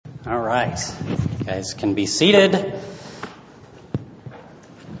All right. You guys can be seated.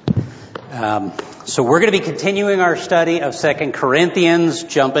 So we're going to be continuing our study of 2 Corinthians,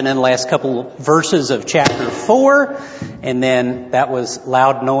 jumping in the last couple verses of chapter 4. And then that was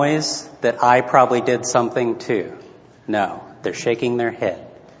loud noise that I probably did something too. No, they're shaking their head.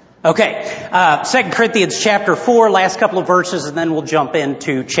 Okay, 2 Corinthians chapter 4, last couple of verses, and then we'll jump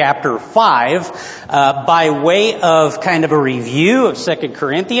into chapter 5. By way of kind of a review of 2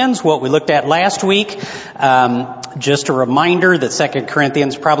 Corinthians, what we looked at last week, just a reminder that 2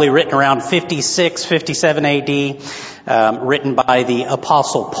 Corinthians probably written around 56, 57 AD, written by the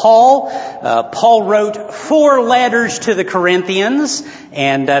Apostle Paul. Paul wrote 4 letters to the Corinthians,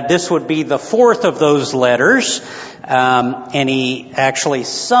 and this would be the 4th of those letters. And he actually,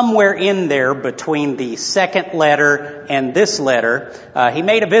 somewhere in there between the second letter and this letter, he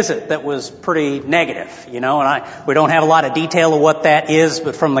made a visit that was pretty negative, and we don't have a lot of detail of what that is,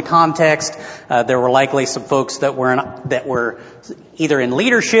 but from the context, there were likely some folks that were either in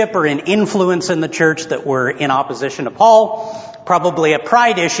leadership or in influence in the church that were in opposition to Paul. Probably a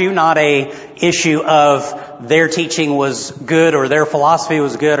pride issue, not a issue of their teaching was good or their philosophy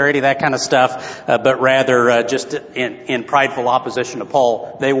was good or any of that kind of stuff, but rather just in prideful opposition to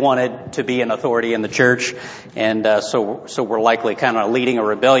Paul. They wanted to be an authority in the church, and so we're likely kind of leading a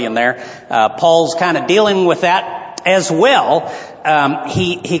rebellion there. Paul's kind of dealing with that as well.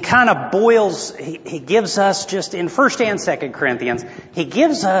 He kind of boils, he gives us just in 1 and 2 Corinthians, he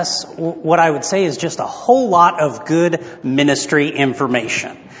gives us what I would say is just a whole lot of good ministry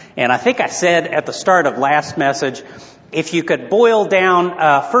information. And I think I said at the start of last message, if you could boil down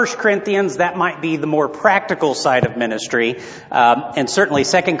 1 Corinthians, that might be the more practical side of ministry. And certainly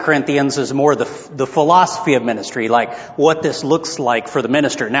 2 Corinthians is more the philosophy of ministry, like what this looks like for the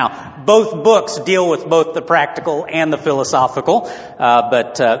minister. Now, both books deal with both the practical and the philosophical.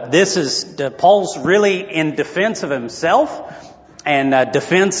 But this is, Paul's really in defense of himself and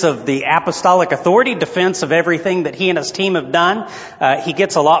defense of the apostolic authority, defense of everything that he and his team have done. He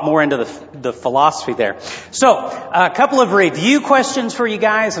gets a lot more into the philosophy there. So, a couple of review questions for you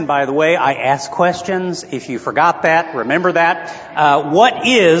guys. And by the way, I ask questions. If you forgot that, remember that. What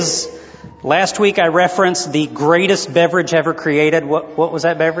is, last week I referenced the greatest beverage ever created. What was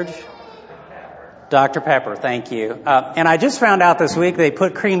that beverage? Dr. Pepper, thank you. And I just found out this week they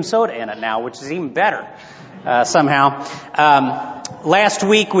put cream soda in it now, which is even better. Somehow. Last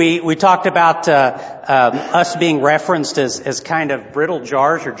week we talked about us being referenced as kind of brittle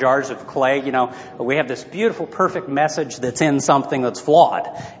jars or jars of clay. We have this beautiful, perfect message that's in something that's flawed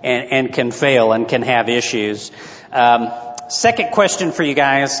and can fail and can have issues. Second question for you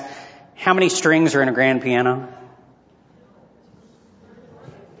guys. How many strings are in a grand piano?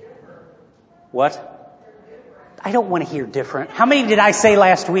 What? I don't want to hear different. How many did I say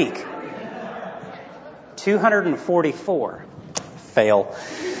last week? 244. Fail.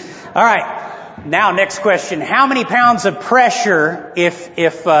 All right. Now, next question. How many pounds of pressure,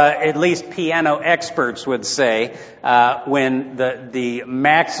 if at least piano experts would say, when the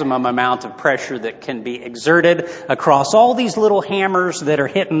maximum amount of pressure that can be exerted across all these little hammers that are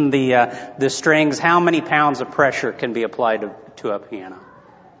hitting the strings, how many pounds of pressure can be applied to a piano?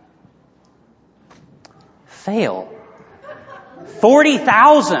 Fail.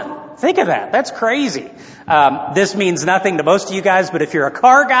 40,000. Think of that. That's crazy. This means nothing to most of you guys, but if you're a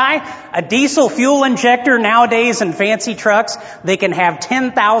car guy, a diesel fuel injector nowadays in fancy trucks, they can have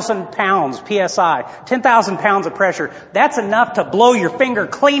 10,000 pounds PSI, 10,000 pounds of pressure. That's enough to blow your finger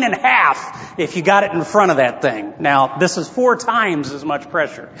clean in half if you got it in front of that thing. Now, this is 4 times as much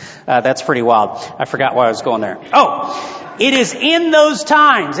pressure. That's pretty wild. I forgot why I was going there. Oh, it is in those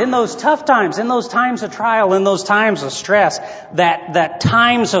times, in those tough times, in those times of trial, in those times of stress, that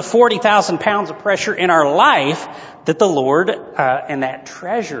times of 40,000 pounds of pressure in our life, that the Lord and that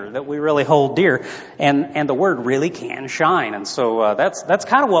treasure that we really hold dear, and the Word really can shine. And so that's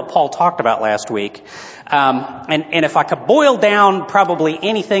kind of what Paul talked about last week. And if I could boil down probably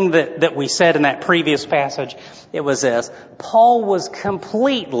anything that we said in that previous passage, it was this: Paul was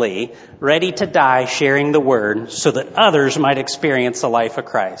completely ready to die sharing the Word so that others might experience the life of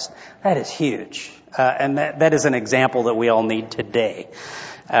Christ. That is huge. And that is an example that we all need today.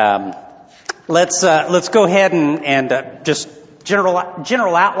 Let's go ahead and just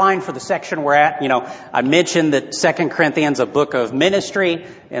general outline for the section we're at. I mentioned that 2 Corinthians is a book of ministry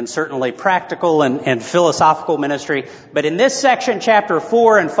and certainly practical and philosophical ministry. But in this section, chapter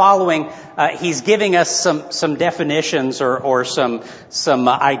 4 and following, he's giving us some definitions or some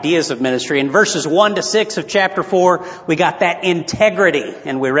ideas of ministry. In verses 1 to 6 of chapter 4, we got that integrity,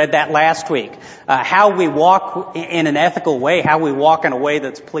 and we read that last week. How we walk in an ethical way, how we walk in a way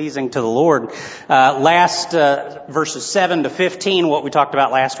that's pleasing to the Lord. Verses 7 to 15, what we talked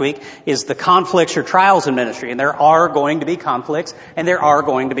about last week, is the conflicts or trials in ministry. And there are going to be conflicts, and there are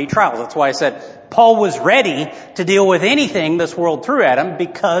going to be trials. That's why I said Paul was ready to deal with anything this world threw at him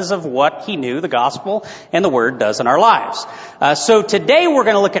because of what he knew the gospel and the word does in our lives. So today we're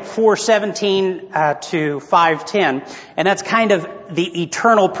going to look at 4:17 to 5:10, and that's kind of the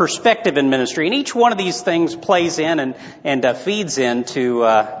eternal perspective in ministry. And each one of these things plays in and feeds into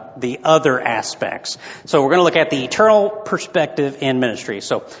the other aspects. So we're going to look at the eternal perspective in ministry.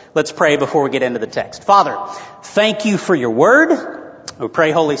 So let's pray before we get into the text. Father, thank you for your word. We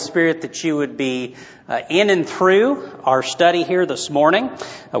pray, Holy Spirit, that you would be in and through our study here this morning.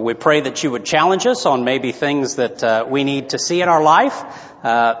 We pray that you would challenge us on maybe things that we need to see in our life,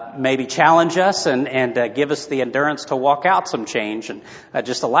 maybe challenge us and give us the endurance to walk out some change, and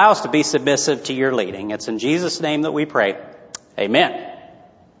just allow us to be submissive to your leading. It's in Jesus' name that we pray. Amen.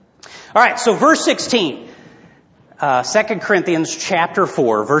 All right, so verse 16, 2 Corinthians chapter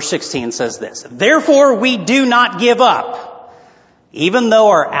 4, verse 16 says this: "Therefore we do not give up. Even though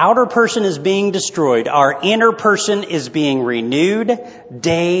our outer person is being destroyed, our inner person is being renewed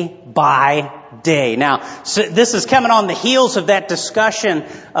day by day." Now, so this is coming on the heels of that discussion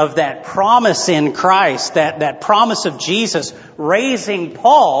of that promise in Christ, that promise of Jesus raising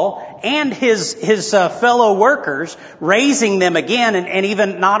Paul and his fellow workers, raising them again, and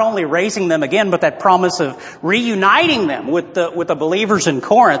even not only raising them again, but that promise of reuniting them with the believers in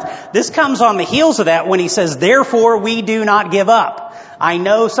Corinth. This comes on the heels of that when he says, "Therefore we do not give up. I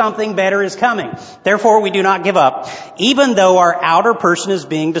know something better is coming. Therefore we do not give up. Even though our outer person is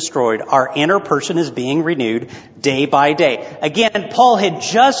being destroyed, our inner person is being renewed day by day." Again, Paul had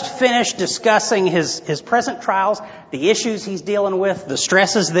just finished discussing his present trials, the issues he's dealing with, the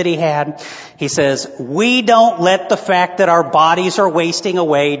stresses that he had. He says, we don't let the fact that our bodies are wasting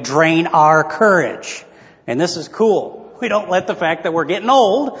away drain our courage. And this is cool. We don't let the fact that we're getting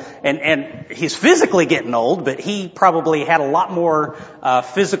old, and he's physically getting old, but he probably had a lot more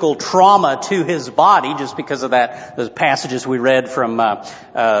physical trauma to his body just because of those passages we read from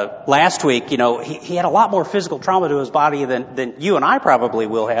last week. He had a lot more physical trauma to his body than you and I probably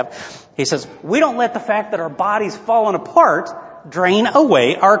will have. He says, we don't let the fact that our body's falling apart drain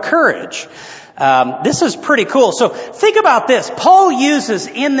away our courage. This is pretty cool. So think about this. Paul uses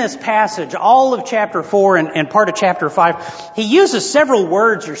in this passage, all of chapter 4 and part of chapter 5, he uses several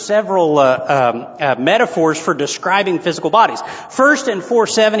words or several metaphors for describing physical bodies. First, in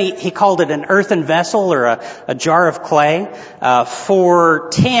 4:7, he called it an earthen vessel or a jar of clay.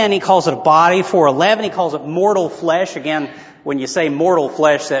 4:10, he calls it a body. 4:11, he calls it mortal flesh. Again, when you say mortal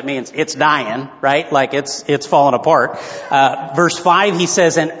flesh, that means it's dying, right? Like it's falling apart. Verse 5, he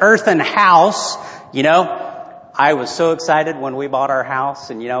says an earthen house. I was so excited when we bought our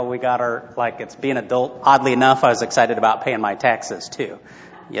house and, we got it's being adult. Oddly enough, I was excited about paying my taxes too.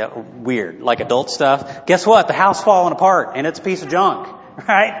 Yeah, weird. Like adult stuff. Guess what? The house falling apart and it's a piece of junk.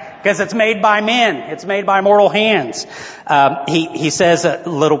 Right? Because it's made by men. It's made by mortal hands. He says a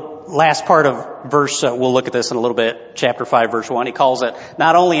little last part of verse, we'll look at this in a little bit, chapter 5, verse 1. He calls it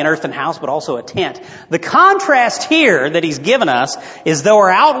not only an earthen house, but also a tent. The contrast here that he's given us is though our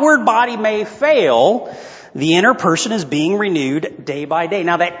outward body may fail, the inner person is being renewed day by day.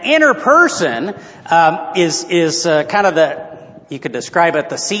 Now that inner person is kind of you could describe it,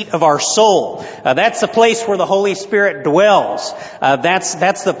 the seat of our soul. That's the place where the Holy Spirit dwells.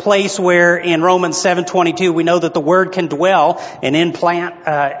 That's the place where in Romans 7:22 we know that the Word can dwell and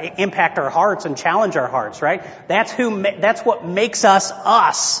impact our hearts and challenge our hearts, right? That's what makes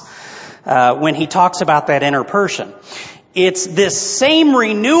us when he talks about that inner person. It's this same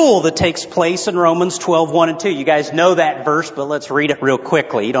renewal that takes place in Romans 12:1 and 2. You guys know that verse, but let's read it real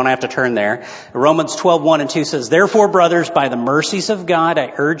quickly. You don't have to turn there. Romans 12:1 and 2 says, "Therefore, brothers, by the mercies of God,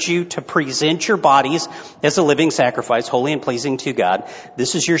 I urge you to present your bodies as a living sacrifice, holy and pleasing to God.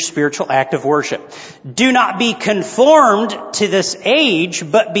 This is your spiritual act of worship. Do not be conformed to this age,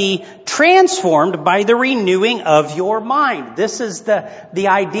 but be transformed by the renewing of your mind." This is the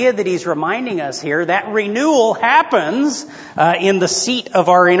idea that he's reminding us here. That renewal happens in the seat of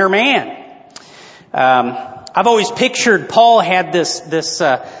our inner man. I've always pictured Paul had this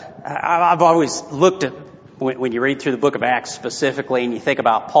I've always looked at when you read through the book of Acts specifically and you think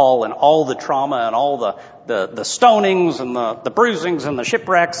about Paul and all the trauma and all the stonings and the bruisings and the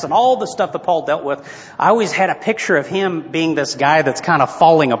shipwrecks and all the stuff that Paul dealt with, I always had a picture of him being this guy that's kind of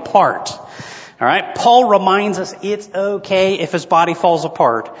falling apart. All right. Paul reminds us it's okay if his body falls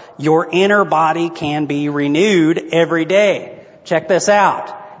apart. Your inner body can be renewed every day. Check this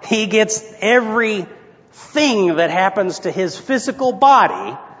out. He gets everything that happens to his physical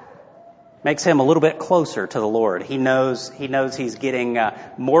body makes him a little bit closer to the Lord. He knows he's getting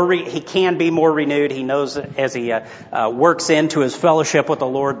he can be more renewed. He knows that as he works into his fellowship with the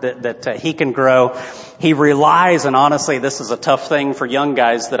Lord that he can grow. He relies, and honestly, this is a tough thing for young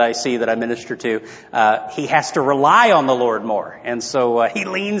guys that I see that I minister to. He has to rely on the Lord more, and so he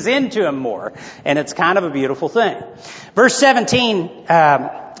leans into him more, and it's kind of a beautiful thing. Verse 17.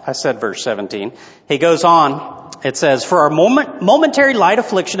 I said verse 17. He goes on. It says, "For our momentary light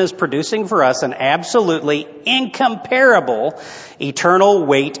affliction is producing for us an absolutely incomparable eternal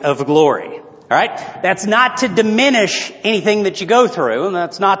weight of glory." All right? That's not to diminish anything that you go through, and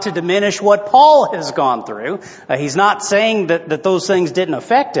that's not to diminish what Paul has gone through. He's not saying that those things didn't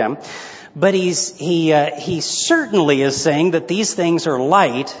affect him, but he certainly is saying that these things are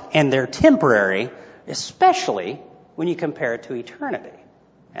light and they're temporary, especially when you compare it to eternity.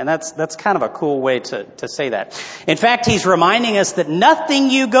 And that's kind of a cool way to say that. In fact, he's reminding us that nothing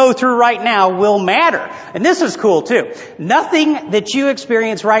you go through right now will matter. And this is cool too. Nothing that you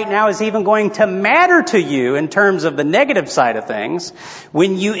experience right now is even going to matter to you in terms of the negative side of things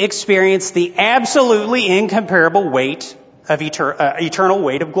when you experience the absolutely incomparable weight of eternal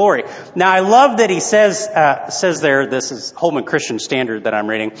weight of glory. Now, I love that he says there, this is Holman Christian Standard that I'm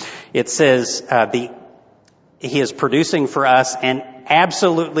reading. It says, he is producing for us an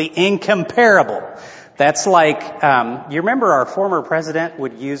absolutely incomparable. That's like, you remember our former president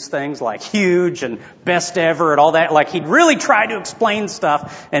would use things like huge and best ever and all that. Like he'd really try to explain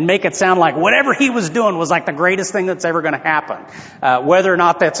stuff and make it sound like whatever he was doing was like the greatest thing that's ever going to happen. Whether or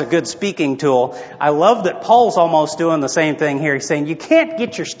not that's a good speaking tool. I love that Paul's almost doing the same thing here. He's saying you can't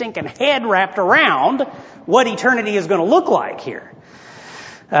get your stinking head wrapped around what eternity is going to look like here.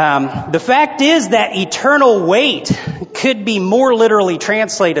 The fact is that eternal weight could be more literally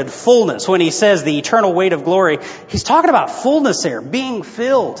translated fullness. When he says the eternal weight of glory, he's talking about fullness there, being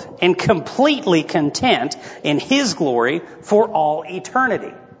filled and completely content in his glory for all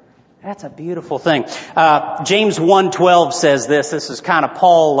eternity. That's a beautiful thing. James 1:12 says this. This is kind of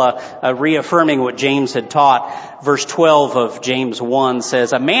Paul reaffirming what James had taught. Verse 12 of James 1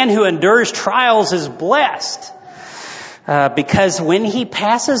 says, "A man who endures trials is blessed. Because when he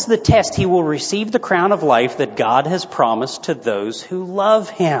passes the test, he will receive the crown of life that God has promised to those who love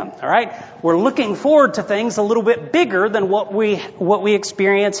him." All right? We're looking forward to things a little bit bigger than what we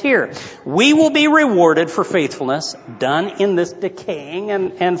experience here. We will be rewarded for faithfulness done in this decaying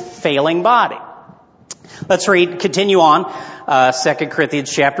and failing body. Let's continue on. 2 Corinthians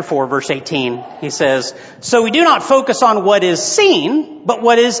chapter 4, verse 18. He says, "So we do not focus on what is seen, but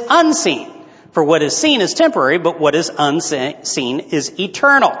what is unseen. For what is seen is temporary, but what is unseen is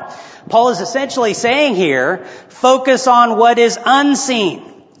eternal." Paul is essentially saying here, focus on what is unseen.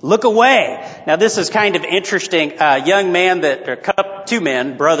 Look away. Now this is kind of interesting. A young man two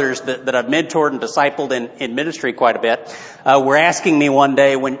men, brothers that I've mentored and discipled in ministry quite a bit, were asking me one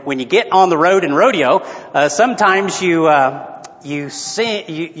day, when you get on the road in rodeo, sometimes you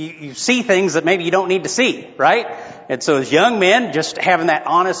see things that maybe you don't need to see, right? And so as young men, just having that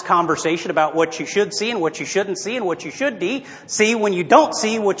honest conversation about what you should see and what you shouldn't see and what you should see when you don't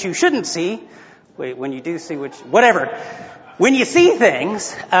see what you shouldn't see. When you do see whatever. When you see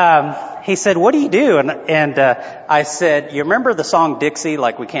things, he said, "What do you do?" And I said, "You remember the song Dixie?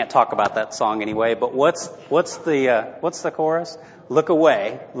 Like we can't talk about that song anyway, but what's the chorus? Look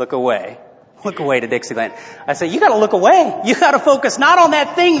away, look away. Look away to Dixieland." I say, you got to look away. You got to focus not on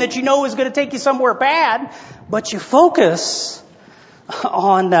that thing that you know is going to take you somewhere bad, but you focus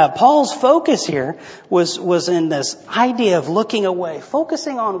on Paul's focus here was in this idea of looking away,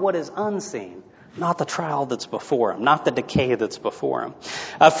 focusing on what is unseen, not the trial that's before him, not the decay that's before him.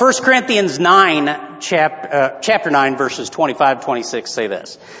 1 Corinthians 9, chapter 9, verses 25-26 say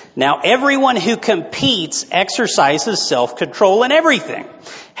this. "Now everyone who competes exercises self-control in everything.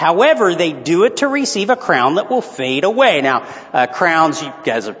 However, they do it to receive a crown that will fade away." Now, crowns, you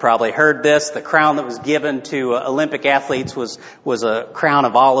guys have probably heard this. The crown that was given to Olympic athletes was a crown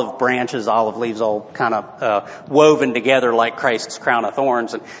of olive branches, olive leaves all kind of woven together like Christ's crown of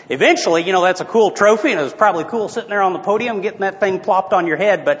thorns. And eventually, that's a cool trophy, and it was probably cool sitting there on the podium getting that thing plopped on your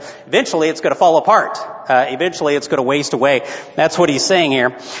head, but eventually it's going to fall apart. Eventually it's going to waste away. That's what he's saying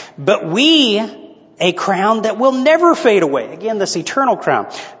here. But we a crown that will never fade away. Again, this eternal crown.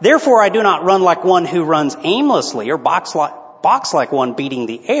 Therefore, I do not run like one who runs aimlessly or box like one beating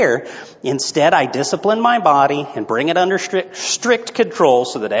the air. Instead, I discipline my body and bring it under strict control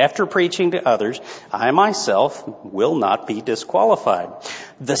so that after preaching to others, I myself will not be disqualified.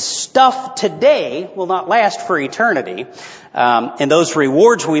 The stuff today will not last for eternity, and those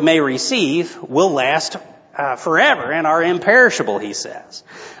rewards we may receive will last forever and are imperishable, he says.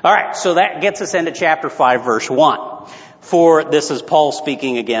 All right, so that gets us into chapter 5, verse 1. For, this is Paul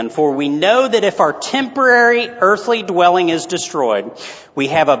speaking again, for we know that if our temporary earthly dwelling is destroyed, we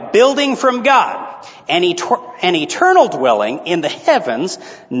have a building from God, an eternal dwelling in the heavens,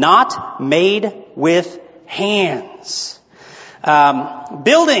 not made with hands.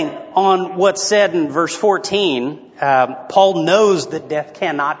 Building on what's said in verse 14, Paul knows that death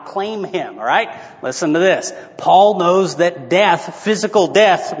cannot claim him, all right? Listen to this. Paul knows that death, physical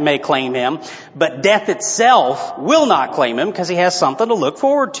death, may claim him, but death itself will not claim him because he has something to look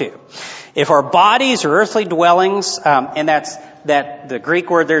forward to. If our bodies are earthly dwellings, and that the Greek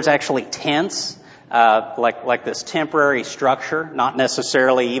word there is actually tense, like this temporary structure, not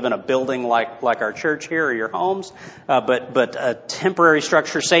necessarily even a building like our church here or your homes, but a temporary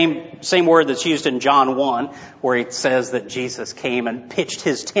structure. Same word that's used in John 1, where it says that Jesus came and pitched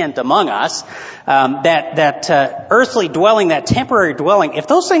his tent among us. That earthly dwelling, that temporary dwelling, if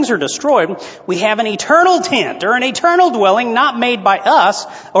those things are destroyed, we have an eternal tent or an eternal dwelling not made by us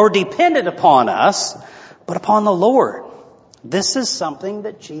or dependent upon us, but upon the Lord. This is something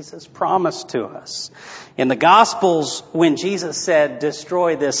that Jesus promised to us. In the Gospels, when Jesus said,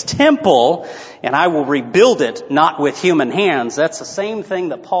 destroy this temple and I will rebuild it, not with human hands, that's the same thing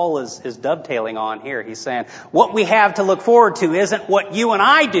that Paul is dovetailing on here. He's saying, what we have to look forward to isn't what you and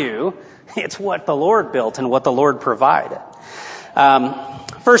I do, it's what the Lord built and what the Lord provided. 1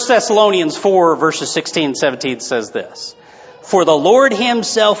 Thessalonians 4, verses 16 and 17 says this. For the Lord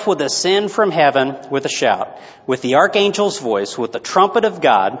himself will ascend from heaven with a shout, with the archangel's voice, with the trumpet of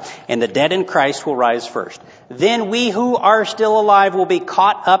God, and the dead in Christ will rise first. Then we who are still alive will be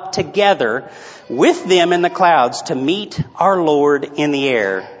caught up together with them in the clouds to meet our Lord in the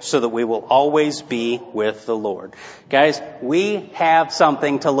air, so that we will always be with the Lord. Guys, we have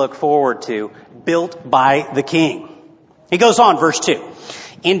something to look forward to, built by the King. He goes on, verse 2.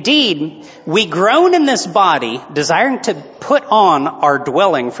 Indeed, we groan in this body, desiring to put on our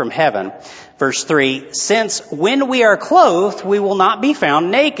dwelling from heaven. Verse 3, since when we are clothed, we will not be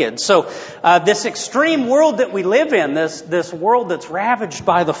found naked. So this extreme world that we live in, this world that's ravaged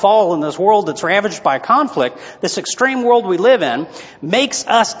by the fall and this world that's ravaged by conflict, this extreme world we live in makes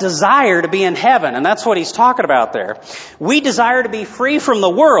us desire to be in heaven. And that's what he's talking about there. We desire to be free from the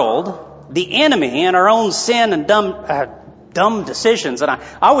world, the enemy, and our own sin and dumb decisions. And I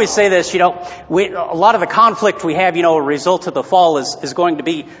always say this, a lot of the conflict we have, a result of the fall is going to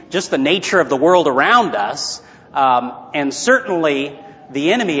be just the nature of the world around us, and certainly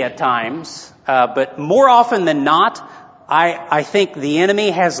the enemy at times, but more often than not, I think the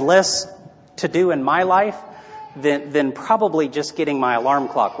enemy has less to do in my life than probably just getting my alarm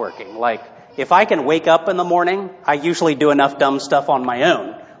clock working. Like, if I can wake up in the morning, I usually do enough dumb stuff on my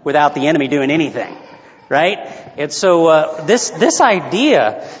own without the enemy doing anything. Right? And so, this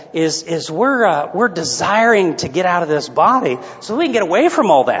idea is we're desiring to get out of this body so we can get away from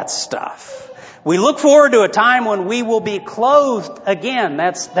all that stuff. We look forward to a time when we will be clothed again.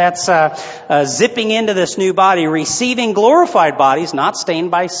 That's zipping into this new body, receiving glorified bodies, not stained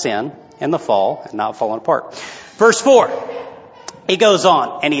by sin and the fall and not falling apart. Verse 4, he goes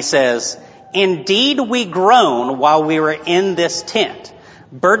on and he says, indeed we groan while we were in this tent,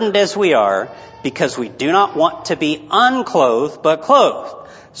 burdened as we are, because we do not want to be unclothed, but clothed,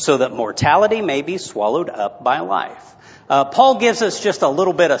 so that mortality may be swallowed up by life. Paul gives us just a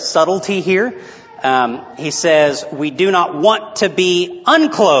little bit of subtlety here. He says we do not want to be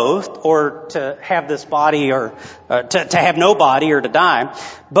unclothed or to have this body or to have no body or to die,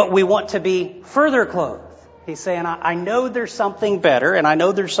 but we want to be further clothed. He's saying, I know there's something better, and I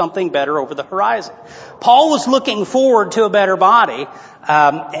know there's something better over the horizon. Paul was looking forward to a better body,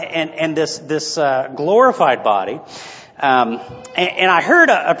 and this glorified body. And I heard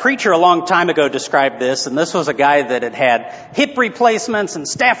a preacher a long time ago describe this, and this was a guy that had hip replacements and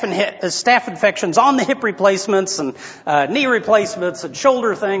staph infections on the hip replacements and knee replacements and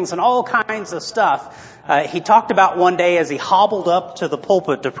shoulder things and all kinds of stuff. He talked about one day as he hobbled up to the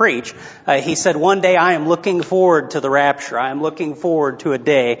pulpit to preach, he said, one day I am looking forward to the rapture. I am looking forward to a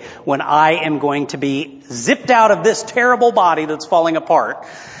day when I am going to be zipped out of this terrible body that's falling apart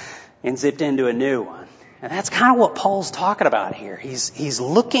and zipped into a new one. And that's kind of what Paul's talking about here. He's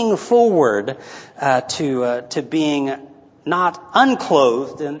looking forward to being not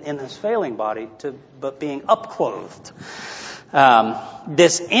unclothed in this failing body, but being upclothed.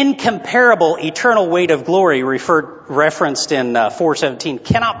 This incomparable eternal weight of glory referenced in 4:17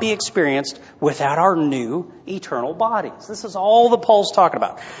 cannot be experienced without our new eternal bodies. This is all that Paul's talking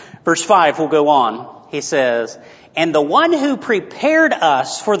about. Verse 5 will go on. He says, "And the one who prepared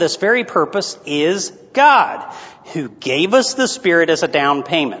us for this very purpose is God, who gave us the Spirit as a down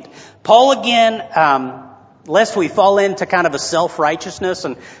payment." Paul again, lest we fall into kind of a self-righteousness,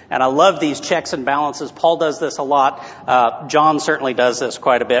 and I love these checks and balances. Paul does this a lot. John certainly does this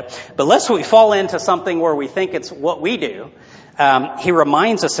quite a bit. But lest we fall into something where we think it's what we do, he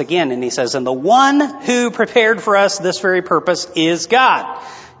reminds us again, and he says, "And the one who prepared for us this very purpose is God,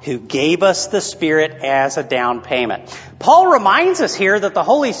 who gave us the Spirit as a down payment." Paul reminds us here that the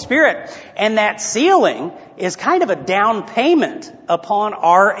Holy Spirit and that sealing is kind of a down payment upon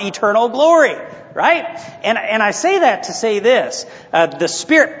our eternal glory, right? And I say that to say this, the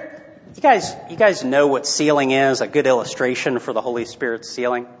Spirit, you guys know what sealing is, a good illustration for the Holy Spirit's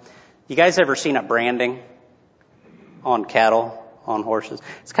sealing. You guys ever seen a branding on cattle? On horses?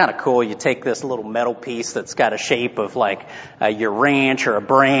 It's kind of cool. You take this little metal piece that's got a shape of like your ranch or a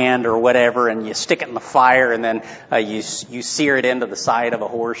brand or whatever, and you stick it in the fire, and then you sear it into the side of a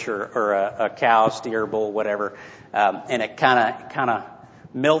horse or a cow, steer, bull, whatever, and it kind of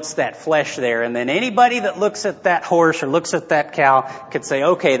melts that flesh there. And then anybody that looks at that horse or looks at that cow could say,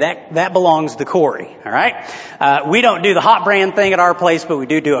 okay, that belongs to Corey. All right. We don't do the hot brand thing at our place, but we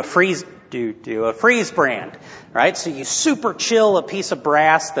do a freeze brand, right? So you super chill a piece of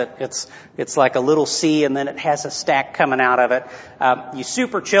brass that it's like a little C, and then it has a stack coming out of it. You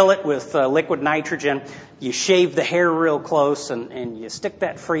super chill it with liquid nitrogen. You shave the hair real close, and you stick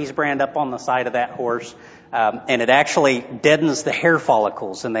that freeze brand up on the side of that horse, and it actually deadens the hair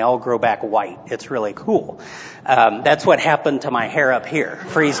follicles, and they all grow back white. It's really cool. That's what happened to my hair up here,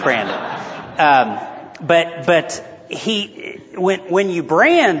 freeze branded. But when you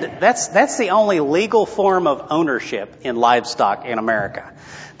brand, that's the only legal form of ownership in livestock in America.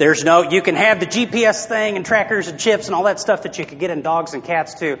 You can have the GPS thing and trackers and chips and all that stuff that you could get in dogs and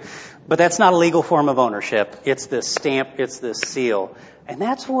cats too, but that's not a legal form of ownership. It's this stamp, it's this seal. And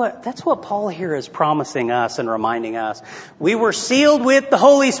that's what Paul here is promising us and reminding us. We were sealed with the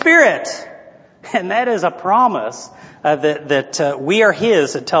Holy Spirit. And that is a promise that we are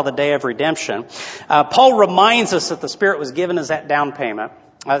His until the day of redemption. Paul reminds us that the Spirit was given as that down payment.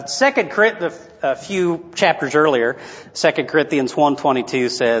 A few chapters earlier, 2 Corinthians 1:22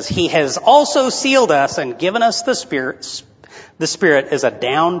 says, "He has also sealed us and given us the Spirit as a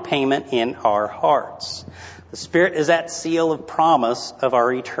down payment in our hearts." The Spirit is that seal of promise of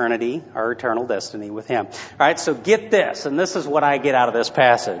our eternity, our eternal destiny with Him. All right, so get this, and this is what I get out of this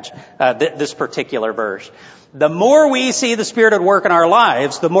passage, this particular verse. The more we see the Spirit at work in our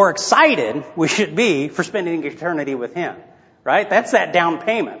lives, the more excited we should be for spending eternity with Him. Right? That's that down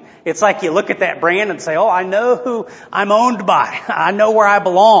payment. It's like you look at that brand and say, oh, I know who I'm owned by. I know where I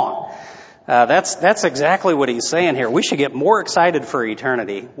belong. That's exactly what he's saying here. We should get more excited for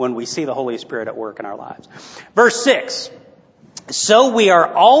eternity when we see the Holy Spirit at work in our lives. Verse 6. "So we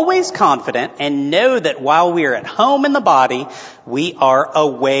are always confident and know that while we are at home in the body, we are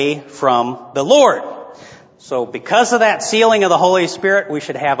away from the Lord." So because of that sealing of the Holy Spirit, we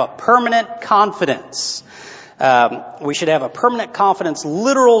should have a permanent confidence. We should have a permanent confidence.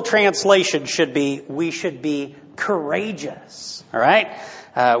 Literal translation should be, we should be courageous. All right?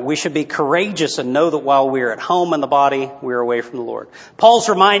 We should be courageous and know that while we are at home in the body, we are away from the Lord. Paul's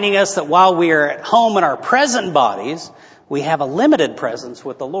reminding us that while we are at home in our present bodies, we have a limited presence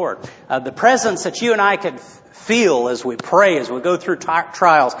with the Lord. The presence that you and I could feel as we pray, as we go through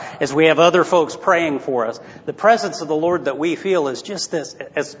trials, as we have other folks praying for us, the presence of the Lord that we feel is just this,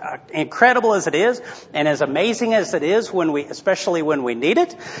 as incredible as it is, and as amazing as it is especially when we need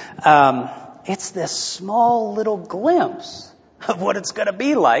it, it's this small little glimpse of what it's going to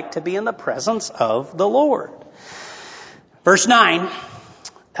be like to be in the presence of the Lord. Verse 9,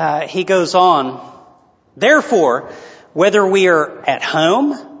 he goes on, "Therefore, whether we are at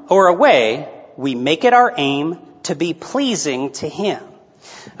home or away, we make it our aim to be pleasing to Him."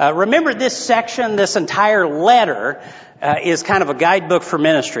 Remember, this section, this entire letter, is kind of a guidebook for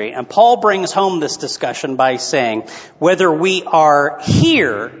ministry. And Paul brings home this discussion by saying, whether we are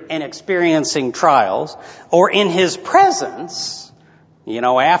here and experiencing trials or in His presence,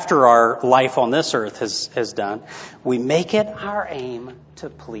 after our life on this earth has done, we make it our aim to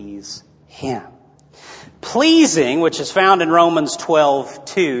please Him. Pleasing, which is found in Romans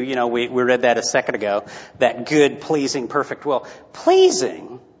 12:2, we read that a second ago, that good, pleasing, perfect will.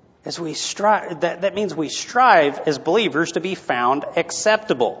 Pleasing, as we strive, that means we strive as believers to be found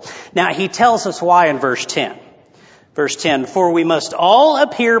acceptable. Now, he tells us why in verse 10. Verse 10, for we must all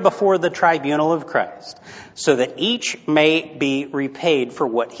appear before the tribunal of Christ, so that each may be repaid for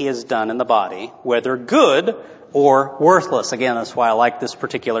what he has done in the body, whether good or worthless. Again, that's why I like this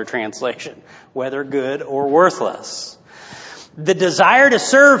particular translation. Whether good or worthless. The desire to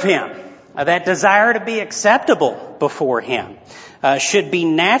serve him, that desire to be acceptable before him, should be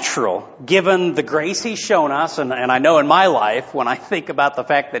natural given the grace he's shown us. And I know in my life, when I think about the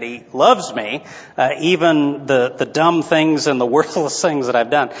fact that he loves me, even the dumb things and the worthless things that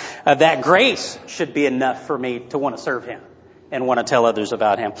I've done, that grace should be enough for me to want to serve him and want to tell others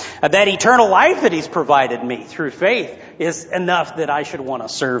about him. That eternal life that he's provided me through faith is enough that I should want to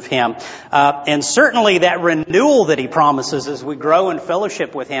serve him. And certainly that renewal that he promises as we grow in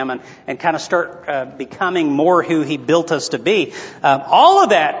fellowship with him and kind of start becoming more who he built us to be. All of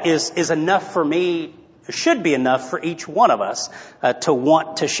that is enough for me, should be enough for each one of us to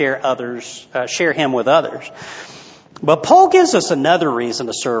want to share him with others. But Paul gives us another reason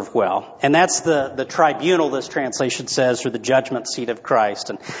to serve well, and that's the tribunal, this translation says, or the judgment seat of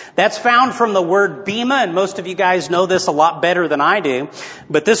Christ. And that's found from the word bema, and most of you guys know this a lot better than I do.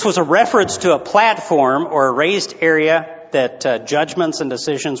 But this was a reference to a platform or a raised area that judgments and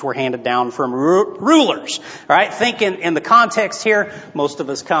decisions were handed down from rulers. All right, think in the context here, most of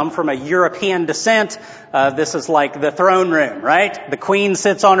us come from a European descent. This is like the throne room, right? The queen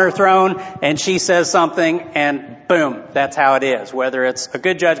sits on her throne and she says something and boom, that's how it is. Whether it's a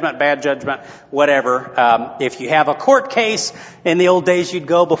good judgment, bad judgment, whatever. If you have a court case, in the old days you'd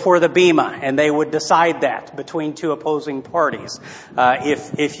go before the bema and they would decide that between two opposing parties.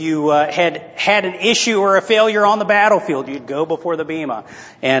 If you had an issue or a failure on the battlefield, you'd go before the bema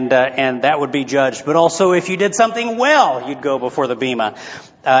and that would be judged. But also if you did something well, you'd go before the bema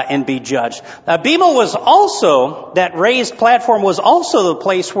and be judged. Bema was also, that raised platform was also the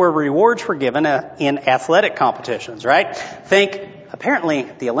place where rewards were given in athletic competitions, right? Apparently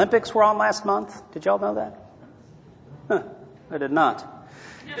the Olympics were on last month. Did y'all know that? Huh, I did not.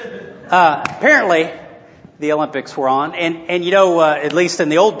 Apparently the Olympics were on. And at least in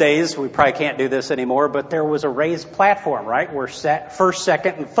the old days, we probably can't do this anymore, but there was a raised platform, right, where first,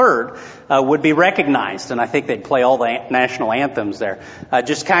 second, and third would be recognized. And I think they'd play all the national anthems there.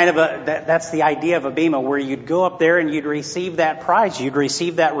 Just kind of that's the idea of a bema, where you'd go up there and you'd receive that prize. You'd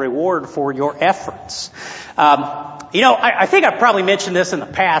receive that reward for your efforts. I think I've probably mentioned this in the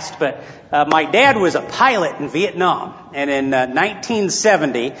past, but my dad was a pilot in Vietnam. And in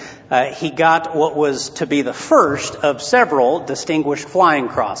 1970, he got what was to be the first of several distinguished flying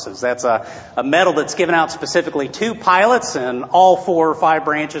crosses. That's a medal that's given out specifically to pilots in all 4 or 5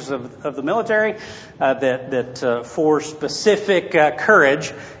 branches of the military for specific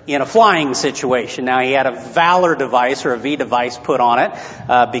courage in a flying situation. Now, he had a Valor device or a V device put on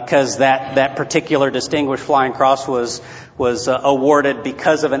it because that particular distinguished flying cross was awarded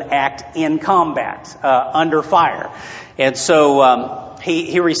because of an act in combat under fire. And so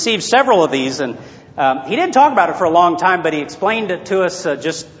he received several of these, and he didn't talk about it for a long time, but he explained it to us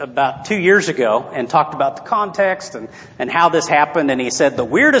just about 2 years ago and talked about the context and how this happened. And he said the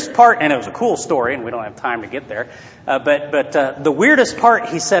weirdest part, and it was a cool story, and we don't have time to get there, but the weirdest part,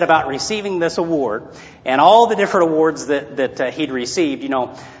 he said, about receiving this award and all the different awards that he'd received,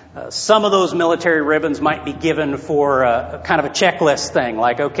 some of those military ribbons might be given for kind of a checklist thing,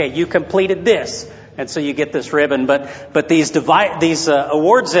 like, okay, you completed this, and so you get this ribbon. But these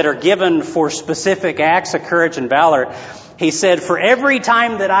awards that are given for specific acts of courage and valor, he said, for every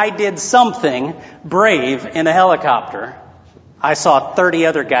time that I did something brave in a helicopter, I saw 30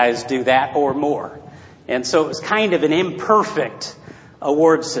 other guys do that or more. And so it was kind of an imperfect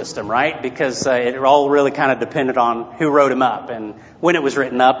award system, right? Because it all really kind of depended on who wrote him up and when it was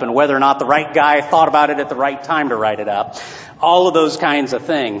written up and whether or not the right guy thought about it at the right time to write it up. All of those kinds of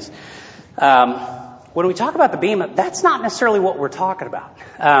things. When we talk about the bema, that's not necessarily what we're talking about.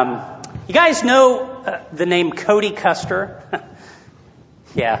 You guys know the name Cody Custer?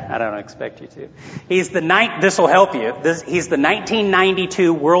 Yeah, I don't expect you to. This will help you. He's the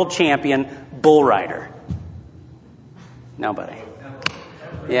 1992 world champion bull rider. Nobody.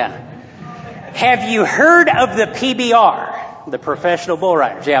 Yeah. Have you heard of the PBR, the Professional Bull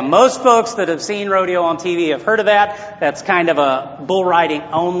Riders? Yeah, most folks that have seen rodeo on TV have heard of that. That's kind of a bull riding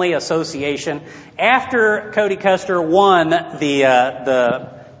only association. After Cody Custer won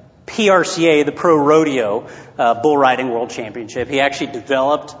the PRCA, the Pro Rodeo Bull Riding World Championship. He actually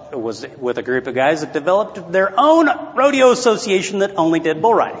was with a group of guys that developed their own rodeo association that only did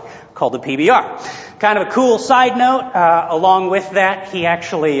bull riding, called the PBR. Kind of a cool side note, along with that, he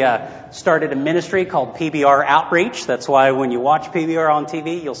actually started a ministry called PBR Outreach. That's why when you watch PBR on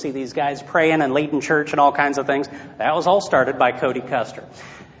TV, you'll see these guys praying and leading church and all kinds of things. That was all started by Cody Custer.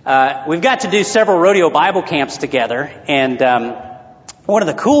 We've got to do several rodeo Bible camps together, and one of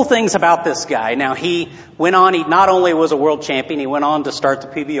the cool things about this guy, now he not only was a world champion, he went on to start the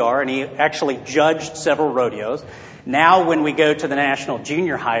PBR, and he actually judged several rodeos. Now when we go to the National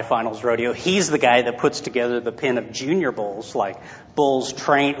Junior High Finals Rodeo, he's the guy that puts together the pen of junior bulls, like bulls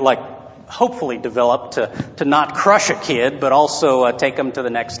trained, like hopefully developed to not crush a kid, but also take them to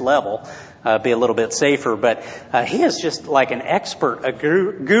the next level, be a little bit safer. But he is just like an expert, a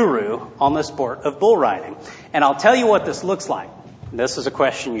guru on the sport of bull riding. And I'll tell you what this looks like. This is a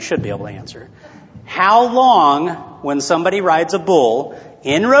question you should be able to answer. How long, when somebody rides a bull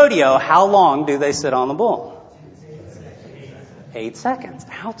in rodeo, how long do they sit on the bull? 8 seconds.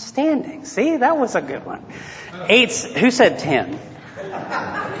 Outstanding. See, that was a good one. 8. Who said 10?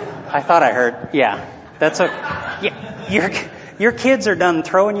 I thought I heard. Yeah, your kids are done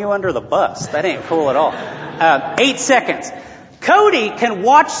throwing you under the bus. That ain't cool at all. 8 seconds. Cody can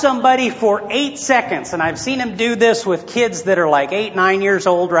watch somebody for 8 seconds, and I've seen him do this with kids that are like 8, 9 years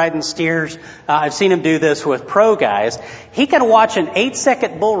old riding steers. I've seen him do this with pro guys. He can watch an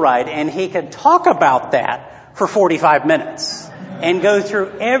 8-second bull ride, and he can talk about that for 45 minutes and go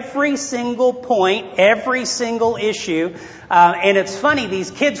through every single point, every single issue. And it's funny, these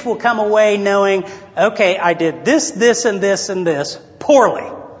kids will come away knowing, okay, I did this, this, and this, and this poorly,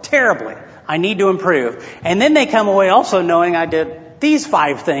 terribly. I need to improve. And then they come away also knowing I did these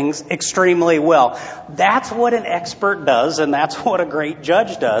 5 things extremely well. That's what an expert does, and that's what a great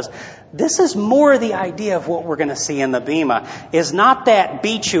judge does. This is more the idea of what we're going to see in the Bema, is not that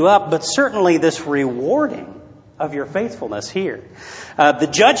beat you up, but certainly this rewarding of your faithfulness here. The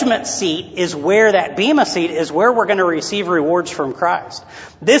judgment seat is where that Bema seat is where we're going to receive rewards from Christ.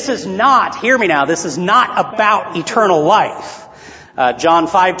 This is not, hear me now, this is not about eternal life. John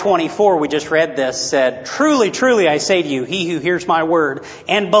 5:24, we just read this, said, "Truly, truly, I say to you, he who hears my word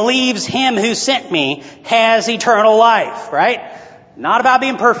and believes him who sent me has eternal life," right? Not about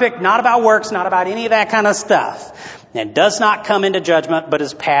being perfect, not about works, not about any of that kind of stuff. And does not come into judgment, but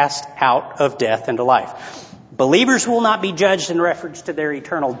is passed out of death into life. Believers will not be judged in reference to their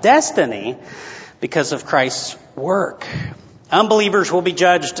eternal destiny because of Christ's work. Unbelievers will be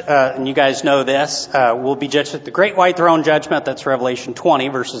judged, and you guys know this, will be judged at the Great White Throne Judgment. That's Revelation 20,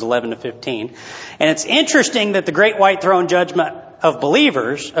 verses 11 to 15. And it's interesting that the Great White Throne Judgment of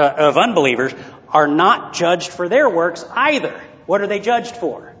unbelievers, are not judged for their works either. What are they judged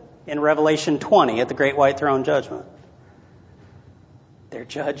for in Revelation 20 at the Great White Throne Judgment? They're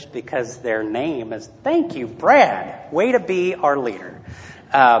judged because their name is, thank you, Brad. Way to be our leader.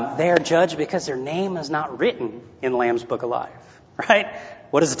 They are judged because their name is not written in the Lamb's Book of Life. Right?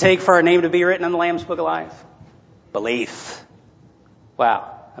 What does it take for our name to be written in the Lamb's Book of Life? Belief. Wow.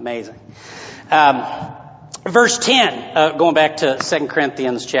 Amazing. Verse 10, going back to 2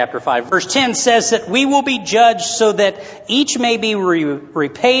 Corinthians chapter 5, verse 10 says that we will be judged so that each may be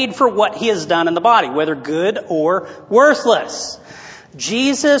repaid for what he has done in the body, whether good or worthless.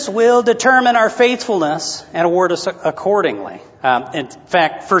 Jesus will determine our faithfulness and award us accordingly. In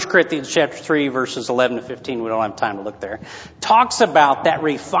fact, 1 Corinthians chapter 3, verses 11 to 15, we don't have time to look there, talks about that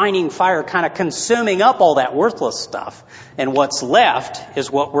refining fire kind of consuming up all that worthless stuff. And what's left is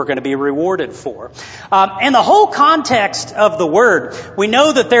what we're going to be rewarded for. And the whole context of the word, we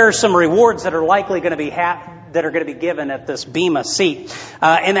know that there are some rewards that are likely going to be that are going to be given at this Bema seat.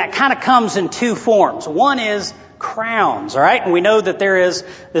 And that kind of comes in 2 forms. One is crowns, all right? And we know that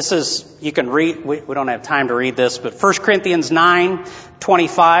you can read, we don't have time to read this, but 1 Corinthians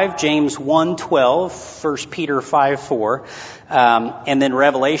 9:25, James 1:12, 1 Peter 5:4, and then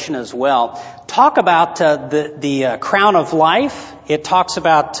Revelation as well, talk about the crown of life. It talks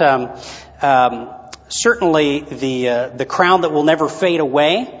about certainly the crown that will never fade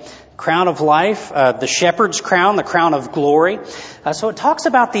away. Crown of life, the shepherd's crown, the crown of glory. So it talks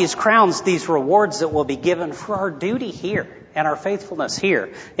about these crowns, these rewards that will be given for our duty here and our faithfulness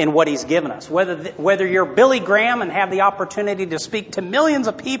here in what He's given us. Whether you're Billy Graham and have the opportunity to speak to millions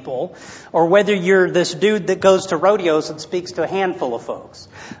of people, or whether you're this dude that goes to rodeos and speaks to a handful of folks,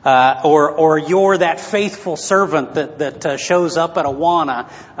 or you're that faithful servant that shows up at Awana,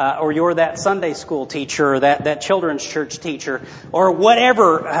 or you're that Sunday school teacher, or that children's church teacher, or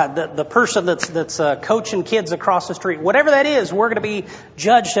whatever, the person that's coaching kids across the street, whatever that is, we're going to be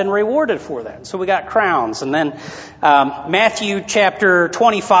judged and rewarded for that. So we got crowns. And then Matthew chapter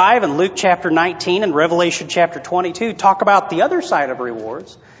 25 and Luke chapter 19 and Revelation chapter 22 talk about the other side of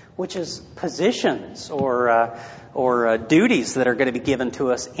rewards, which is positions or duties that are going to be given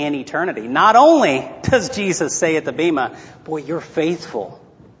to us in eternity. Not only does Jesus say at the Bema, boy, you're faithful,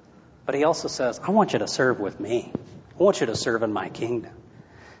 but He also says, I want you to serve with me. I want you to serve in my kingdom.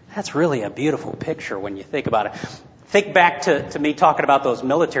 That's really a beautiful picture when you think about it. Think back to me talking about those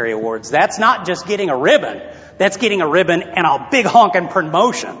military awards. That's not just getting a ribbon. That's getting a ribbon and a big honking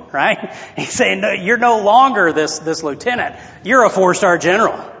promotion, right? He's saying, no, you're no longer this lieutenant. You're a 4-star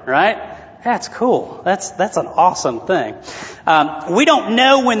general, right? That's cool. That's an awesome thing. We don't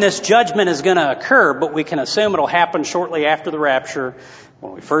know when this judgment is going to occur, but we can assume it'll happen shortly after the rapture,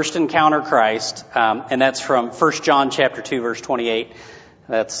 when we first encounter Christ. And that's from 1 John chapter 2, verse 28.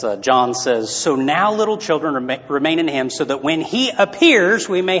 That's John says, so now little children remain in Him, so that when He appears,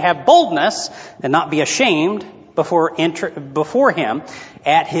 we may have boldness and not be ashamed before Him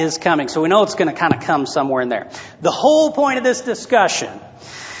at His coming. So we know it's going to kind of come somewhere in there. The whole point of this discussion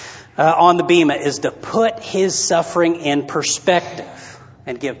on the Bema is to put His suffering in perspective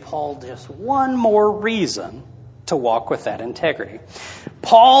and give Paul just one more reason to walk with that integrity.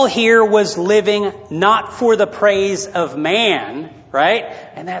 Paul here was living not for the praise of man, right?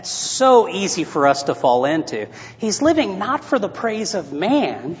 And that's so easy for us to fall into. He's living not for the praise of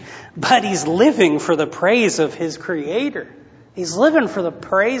man, but he's living for the praise of his Creator. He's living for the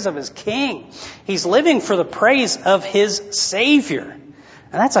praise of his King. He's living for the praise of his Savior.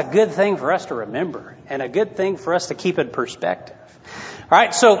 And that's a good thing for us to remember, and a good thing for us to keep in perspective. All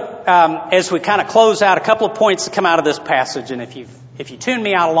right, so as we kind of close out, a couple of points that come out of this passage, and if you tuned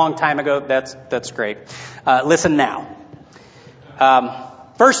me out a long time ago, that's great. Listen now.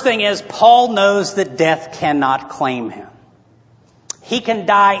 First thing is, Paul knows that death cannot claim him. He can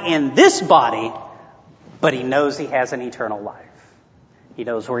die in this body, but he knows he has an eternal life. He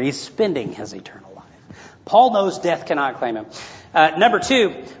knows where he's spending his eternal life. Paul knows death cannot claim him. Number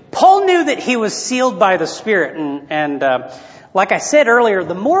two, Paul knew that he was sealed by the Spirit. And like I said earlier,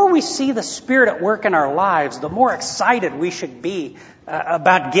 the more we see the Spirit at work in our lives, the more excited we should be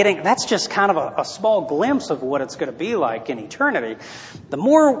about getting. That's just kind of a small glimpse of what it's going to be like in eternity. The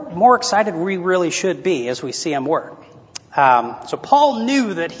more excited we really should be as we see Him work. So Paul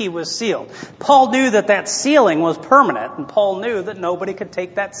knew that he was sealed. Paul knew that sealing was permanent, and Paul knew that nobody could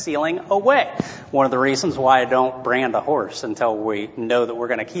take that sealing away. One of the reasons why I don't brand a horse until we know that we're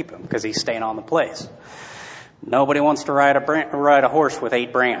going to keep him, because he's staying on the place. Nobody wants to ride a horse with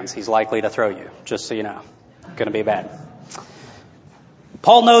 8 brands. He's likely to throw you, just so you know. Going to be bad.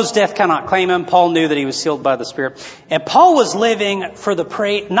 Paul knows death cannot claim him. Paul knew that he was sealed by the Spirit. And Paul was living for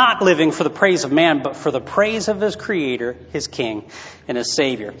not living for the praise of man, but for the praise of his Creator, his King, and his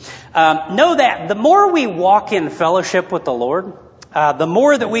Savior. Know that the more we walk in fellowship with the Lord, the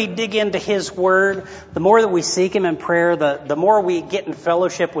more that we dig into His Word, the more that we seek Him in prayer, the more we get in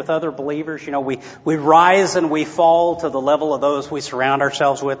fellowship with other believers. You know, we rise and we fall to the level of those we surround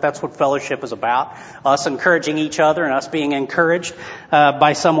ourselves with. That's what fellowship is about. Us encouraging each other and us being encouraged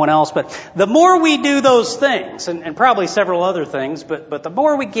by someone else. But the more we do those things, and probably several other things, but the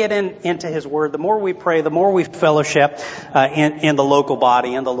more we get into His Word, the more we pray, the more we fellowship in the local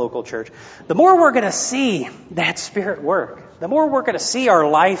body, in the local church, the more we're going to see that Spirit work. The more we're going to see our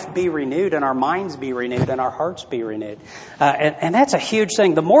life be renewed and our minds be renewed and our hearts be renewed. And that's a huge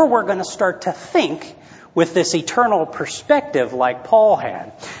thing. The more we're going to start to think with this eternal perspective like Paul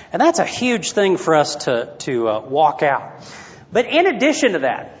had. And that's a huge thing for us to walk out. But in addition to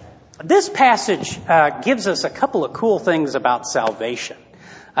that, this passage gives us a couple of cool things about salvation.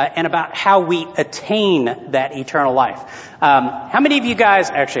 And about how we attain that eternal life. How many of you guys,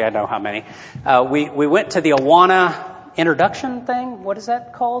 actually I know how many, we went to the Awana introduction thing. What is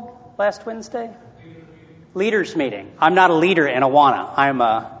that called last Wednesday? Leaders meeting. I'm not a leader in Awana. I'm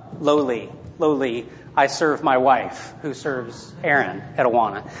a lowly. I serve my wife, who serves Aaron at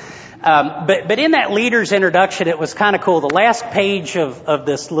Awana. But in that leader's introduction, it was kind of cool. The last page of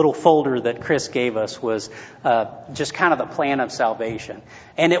this little folder that Chris gave us was just kind of the plan of salvation.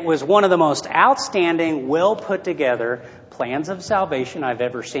 And it was one of the most outstanding, well put together plans of salvation I've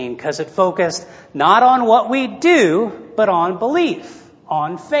ever seen, because it focused not on what we do, but on belief,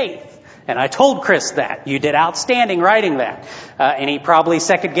 on faith. And I told Chris that. You did outstanding writing that. And he probably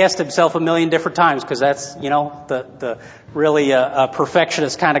second-guessed himself a million different times, because that's, the really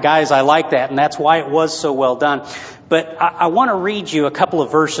perfectionist kind of guys. I like that, and that's why it was so well done. But I want to read you a couple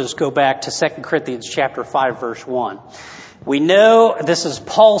of verses. Go back to 2 Corinthians chapter 5, verse 1. We know, this is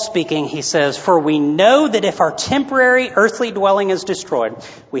Paul speaking, he says, "For we know that if our temporary earthly dwelling is destroyed,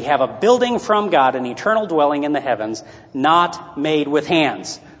 we have a building from God, an eternal dwelling in the heavens, not made with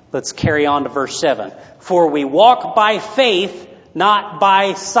hands." Let's carry on to verse 7. "For we walk by faith, not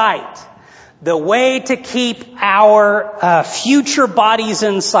by sight." The way to keep our future bodies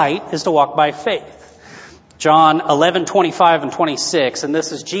in sight is to walk by faith. John 11:25 and 26, and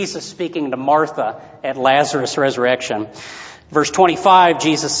this is Jesus speaking to Martha at Lazarus' resurrection. Verse 25,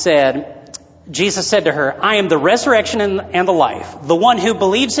 Jesus said to her, "I am the resurrection and the life. The one who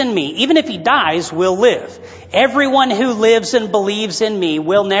believes in me, even if he dies, will live. Everyone who lives and believes in me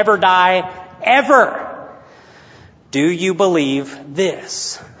will never die, ever." Do you believe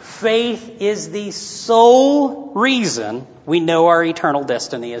this? Faith is the sole reason we know our eternal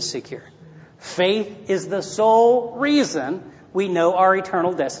destiny is secure. Faith is the sole reason we know our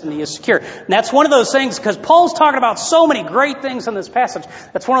eternal destiny is secure. And that's one of those things, because Paul's talking about so many great things in this passage.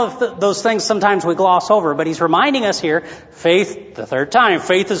 That's one of those things sometimes we gloss over. But he's reminding us here, faith, the third time,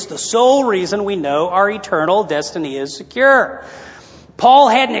 faith is the sole reason we know our eternal destiny is secure. Paul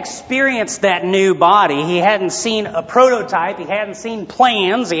hadn't experienced that new body. He hadn't seen a prototype. He hadn't seen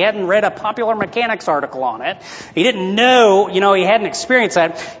plans. He hadn't read a Popular Mechanics article on it. He didn't know, he hadn't experienced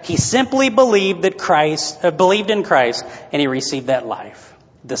that. He simply believed in Christ, and he received that life.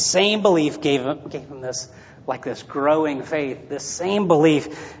 The same belief gave him this growing faith. This same belief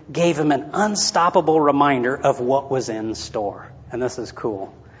gave him an unstoppable reminder of what was in store. And this is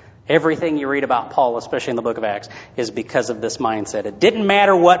cool. Everything you read about Paul, especially in the book of Acts, is because of this mindset. It didn't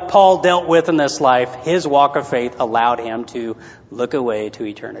matter what Paul dealt with in this life. His walk of faith allowed him to look away to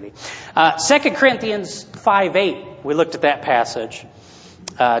eternity. 2 Corinthians 5:8, we looked at that passage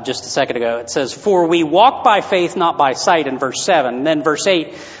just a second ago. It says, "For we walk by faith, not by sight," in verse 7. And then verse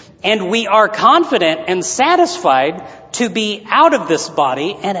 8, "And we are confident and satisfied to be out of this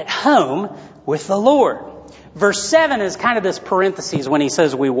body and at home with the Lord." Verse 7 is kind of this parenthesis when he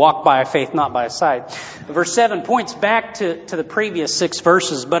says we walk by faith, not by sight. Verse 7 points back to the previous 6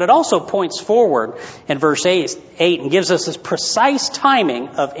 verses, but it also points forward in verse 8 and gives us this precise timing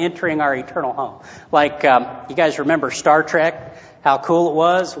of entering our eternal home. Like, you guys remember Star Trek, how cool it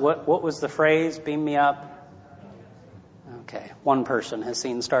was? What was the phrase? Beam me up. Okay, one person has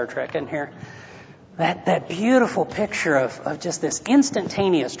seen Star Trek in here. That beautiful picture of just this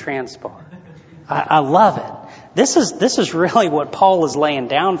instantaneous transport. I love it. This is really what Paul is laying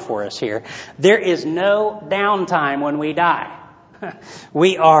down for us here. There is no downtime when we die.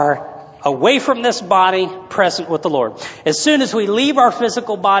 We are away from this body, present with the Lord. As soon as we leave our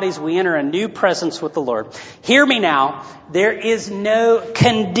physical bodies, we enter a new presence with the Lord. Hear me now. There is no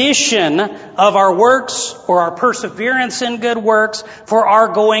condition of our works or our perseverance in good works for our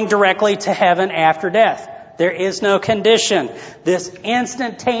going directly to heaven after death. There is no condition. This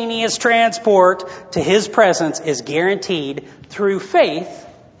instantaneous transport to His presence is guaranteed through faith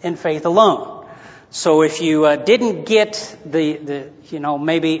and faith alone. So if you didn't get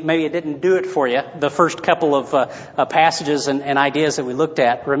maybe it didn't do it for you, the first couple of passages and ideas that we looked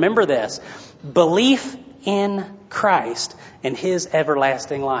at, remember this: belief in Christ and His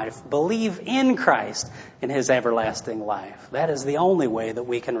everlasting life. Believe in Christ and His everlasting life. That is the only way that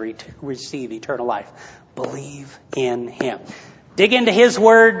we can receive eternal life. Believe in Him. Dig into His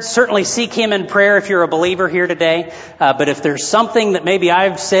Word. Certainly seek Him in prayer if you're a believer here today. But if there's something that maybe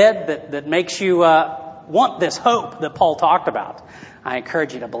I've said that makes you want this hope that Paul talked about, I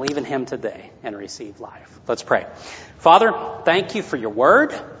encourage you to believe in Him today and receive life. Let's pray. Father, thank You for Your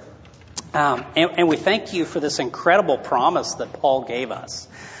Word. And we thank You for this incredible promise that Paul gave us.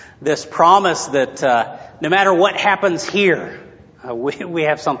 This promise that no matter what happens here, we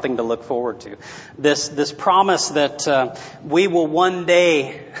have something to look forward to. This promise that we will one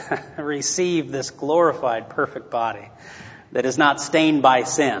day receive this glorified, perfect body that is not stained by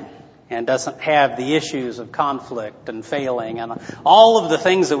sin and doesn't have the issues of conflict and failing and all of the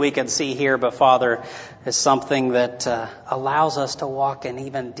things that we can see here. But Father, is something that allows us to walk in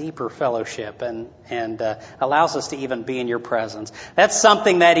even deeper fellowship and allows us to even be in your presence. That's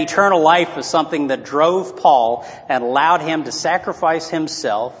something, that eternal life was something that drove Paul and allowed him to sacrifice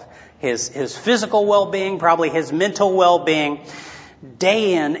himself, his physical well-being, probably his mental well-being,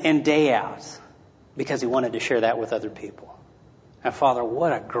 day in and day out, because he wanted to share that with other people. And Father,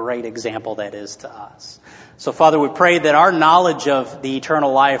 what a great example that is to us. So Father, we pray that our knowledge of the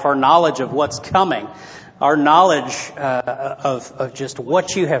eternal life, our knowledge of what's coming, our knowledge of just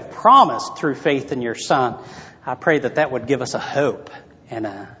what you have promised through faith in your Son, I pray that that would give us a hope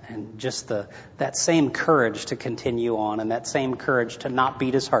and just that same courage to continue on, and that same courage to not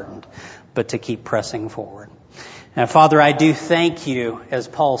be disheartened, but to keep pressing forward. And Father, I do thank you, as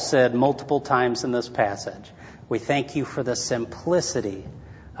Paul said multiple times in this passage. We thank you for the simplicity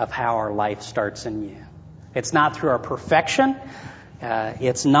of how our life starts in you. It's not through our perfection.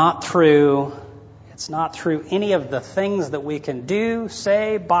 It's not through any of the things that we can do,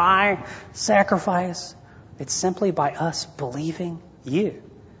 say, buy, sacrifice. It's simply by us believing you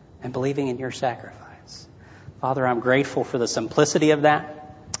and believing in your sacrifice. Father, I'm grateful for the simplicity of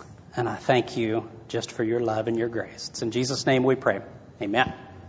that, and I thank you just for your love and your grace. It's in Jesus' name we pray. Amen.